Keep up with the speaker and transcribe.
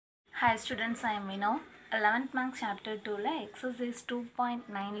Hi students, I am Vino. 11th month chapter 2 la exercise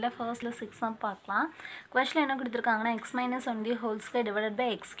 2.9 la first la 6 sum பார்க்கலாம். question என்ன கொடுத்திருக்காங்கன்னா x minus 1 the whole square divided by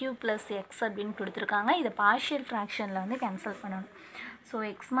x cube plus x அப்படினு கொடுத்திருக்காங்க. இத partial fractionல வந்து cancel பண்ணனும். So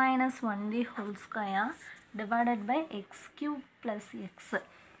x minus 1 the whole square divided by x cube plus x.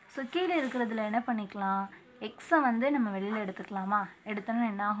 So கீழ இருக்குறதுல என்ன பண்ணிக்கலாம்? x வந்து நம்ம வெளியில எடுத்துக்கலாமா?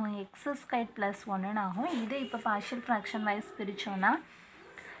 எடுத்தோம்னா என்ன ஆகும்? x squared plus 1 ன்னு ஆகும். இதை இப்ப partial fraction wise பிரிச்சோம்னா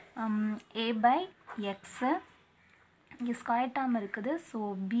a by x இங்க square term இருக்குது. So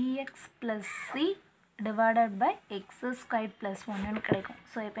bx plus c divided by x squared plus 1 ன்னு கிடைக்கும்.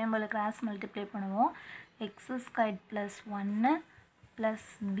 So எப்பவும் போல cross multiply பண்ணுவோம். x squared plus 1 plus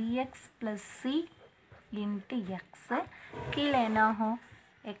bx plus c into x கீழ என்ன ஆகும்?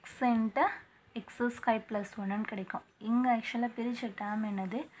 x into x squared plus 1 ன்னு கிடைக்கும். இங்க actually பிரிச்ச term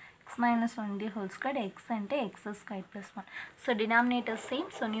என்னது? x minus 1 the whole squared x into x squared plus 1. So denominator same.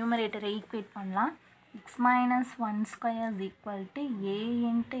 So numerator equate பண்ணலாம். x minus 1 square is equal to a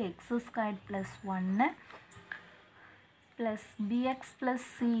into x squared plus 1 plus bx plus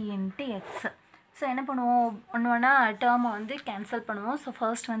c into x. So என்ன பண்ணுவோம்? ஒண்ணா term வந்து cancel பண்ணுவோம். So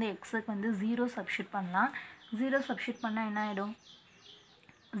first வந்து x க்கு வந்து 0 substitute பண்ணலாம். 0 substitute பண்ணா என்ன ஆயிடும்?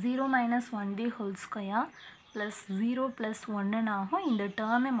 0 minus 1 the whole square plus 0 plus 1 ஆகும். இந்த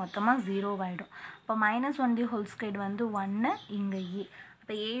term மொத்தமா 0 ஆயிடும். அப்ப minus 1 the whole squared வந்து 1 இங்க a.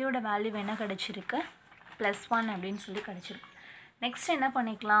 அப்ப a யோட வேல்யூ என்ன கிடைச்சிருக்கு? plus 1 அப்படினு சொல்லி கிடைச்சிருக்கு. நெக்ஸ்ட் என்ன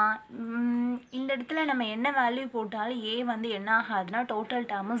பண்ணிக்கலாம்? இந்த இடத்துல நம்ம என்ன வேல்யூ போட்டாலும் a வந்து என்ன ஆகாதுன்னா டோட்டல்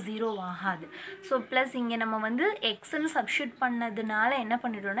டேர்ம் 0 ஆகாது. சோ ப்ளஸ் இங்க நம்ம வந்து x ன்னு சப்ஸ்டிட்யூட் பண்ணதுனால என்ன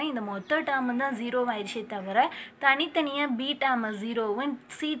பண்ணிட்டோம்னா இந்த மொத்த டேர்ம் தான் 0 ஆயிடுச்சே தவிர தனித்தனியா b டேர்ம் 0 வும்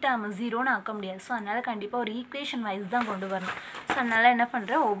c டேர்ம் 0 ன்னு ஆக்க முடியாது. சோ அதனால கண்டிப்பா ஒரு ஈக்குவேஷன் வைஸ் தான் கொண்டு வரணும். சோ அதனால என்ன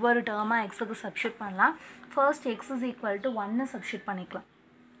பண்றேன்? ஒவ்வொரு டேர்மா x க்கு சப்ஸ்டிட்யூட் பண்ணலாம். ஃபர்ஸ்ட் x = 1 சப்ஸ்டிட்யூட் பண்ணிக்கலாம்.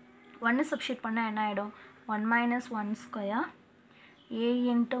 1 சப்ஸ்டிட்யூட் பண்ணா என்ன ஆயிடும்? 1 minus 1 square a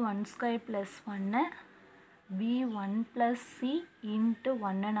into 1 square plus 1 b 1 plus c into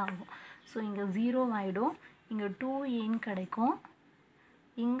 1 ஆகும். ஸோ இங்கே 0 ஆயிடும். இங்கே 2a கிடைக்கும்.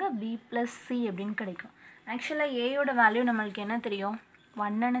 இங்கே b plus c அப்படின்னு கிடைக்கும். ஆக்சுவலாக a யோட வேல்யூ நம்மளுக்கு என்ன தெரியும்?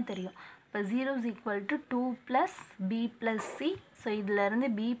 1ன்னு தெரியும். இப்போ 0 is equal to 2 plus b plus c. So இதில் இருந்து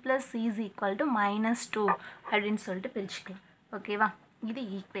b plus c is equal to minus 2 அப்படின்னு சொல்லிட்டு பிரிச்சுக்கலாம். ஓகேவா? இது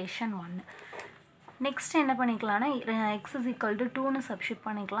ஈக்குவேஷன் 1. நெக்ஸ்ட் என்ன பண்ணிக்கலாம்னா x is equal to 2 ன்னு சப்ஸ்டிட்யூட்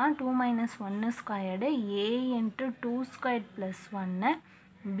பண்ணிக்கலாம். 2 minus 1 squared a into 2 squared plus 1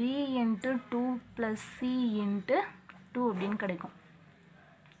 b into 2 plus c into 2 அப்படின்னு கிடைக்கும்.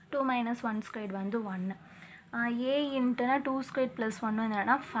 2 minus 1 squared வந்து 1 a into 2 squared plus 1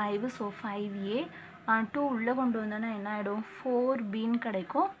 என்னன்னா 5. ஸோ 5a 2 உள்ளே கொண்டு வந்தோன்னா என்ன ஆகிடும்? 4b ன்னு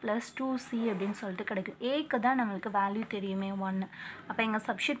கிடைக்கும் ப்ளஸ் 2c அப்படின்னு சொல்லிட்டு கிடைக்கும். ஏக்கு தான் நம்மளுக்கு வேல்யூ தெரியுமே 1. அப்போ இங்கே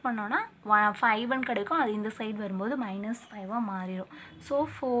சப்ஸ்டிட்யூட் பண்ணோன்னா 5ன்னு கிடைக்கும். அது இந்த சைடு வரும்போது -5 மாறிடும். So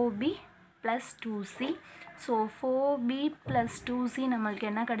 4b plus 2c. So 4b plus 2c நம்மளுக்கு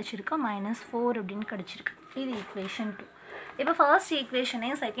என்ன கிடச்சிருக்கு? -4 அப்படின்னு கிடச்சிருக்கு. இது ஈக்குவேஷன் 2. இப்போ ஃபர்ஸ்ட்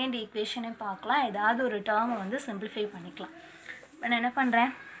ஈக்குவேஷனையும் செகண்ட் ஈக்குவேஷனையும் பார்க்கலாம். ஏதாவது ஒரு டேர்மை வந்து சிம்பிளிஃபை பண்ணிக்கலாம். இப்போ நான் என்ன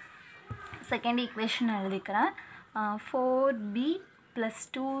பண்ணுறேன்? செகண்ட் ஈக்குவேஷன் எழுதிக்கிறேன். 4b plus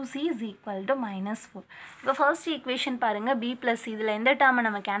 2c is equal to -4. இப்போ ஃபர்ஸ்ட் ஈக்குவேஷன் பாருங்கள். b plus c இதில் எந்த டேர்மை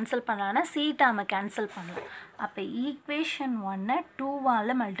நம்ம கேன்சல் பண்ணலாம்னா c டேர்மை கேன்சல் பண்ணலாம். அப்போ ஈக்குவேஷன் 1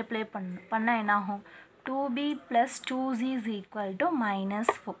 2வால் மல்டிப்ளை பண்ணால் என்னாகும்? 2b plus 2c is equal to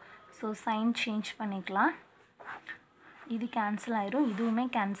 -4. So sign change பண்ணிக்கலாம். இது கேன்சல் ஆயிரும். இதுவுமே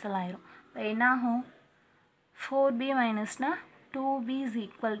கேன்சல் ஆயிரும். இப்போ என்னாகும்? 4b மைனஸ்னா 2b is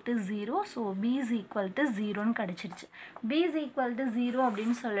equal to 0. So b is equal to 0ன்னு கிடச்சிருச்சு. b is equal to 0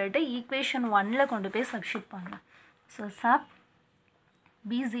 அப்படின்னு சொல்லிட்டு ஈக்குவேஷன் 1ல் கொண்டு போய் சப்ஸ்டிட்யூட் பண்ணலாம். So sub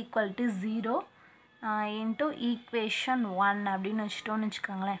b is equal to 0 into equation 1 அப்படின்னு வச்சுட்டோன்னு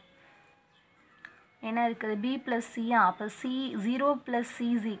வச்சுக்கோங்களேன். என்ன இருக்குது? b plus c. அப்போ c 0 plus c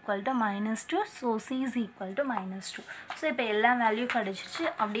is equal to -2. So c is equal to -2. So இப்போ எல்லா வேல்யூ கிடச்சிருச்சு.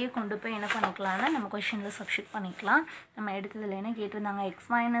 அப்படியே கொண்டு போய் என்ன பண்ணிக்கலாம்னா நம்ம கொஷனில் சப்ஸ்டிட்யூட் பண்ணிக்கலாம். நம்ம எடுத்ததில் என்ன கேட்டிருந்தாங்க? x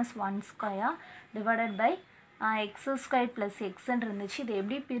minus 1 square divided by x squared plus xன்னு இருந்துச்சு. இது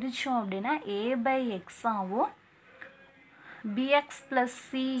எப்படி பிரித்தோம் அப்படின்னா a by x ஆகும் bx plus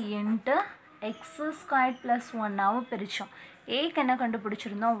c into x squared plus 1 ஆகும் பிரித்தோம். aக்கு என்ன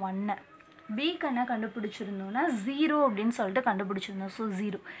கண்டுபிடிச்சிருந்தோம்? 1. bக்கு என்ன கண்டுபிடிச்சிருந்தோம்னா 0 அப்படின்னு சொல்லிட்டு கண்டுபிடிச்சிருந்தோம். ஸோ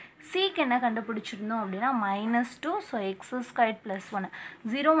 0. cக்கு என்ன கண்டுபிடிச்சிருந்தோம் அப்படின்னா -2. So x squared plus 1.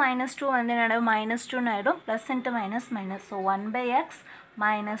 0 -2 வந்து என்னோட -2 ஆகிடும். Plus into minus minus. So 1/x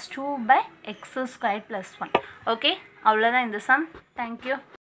 -2/x squared plus 1. Okay, அவ்வளோதான் இந்த சம். தேங்க்யூ.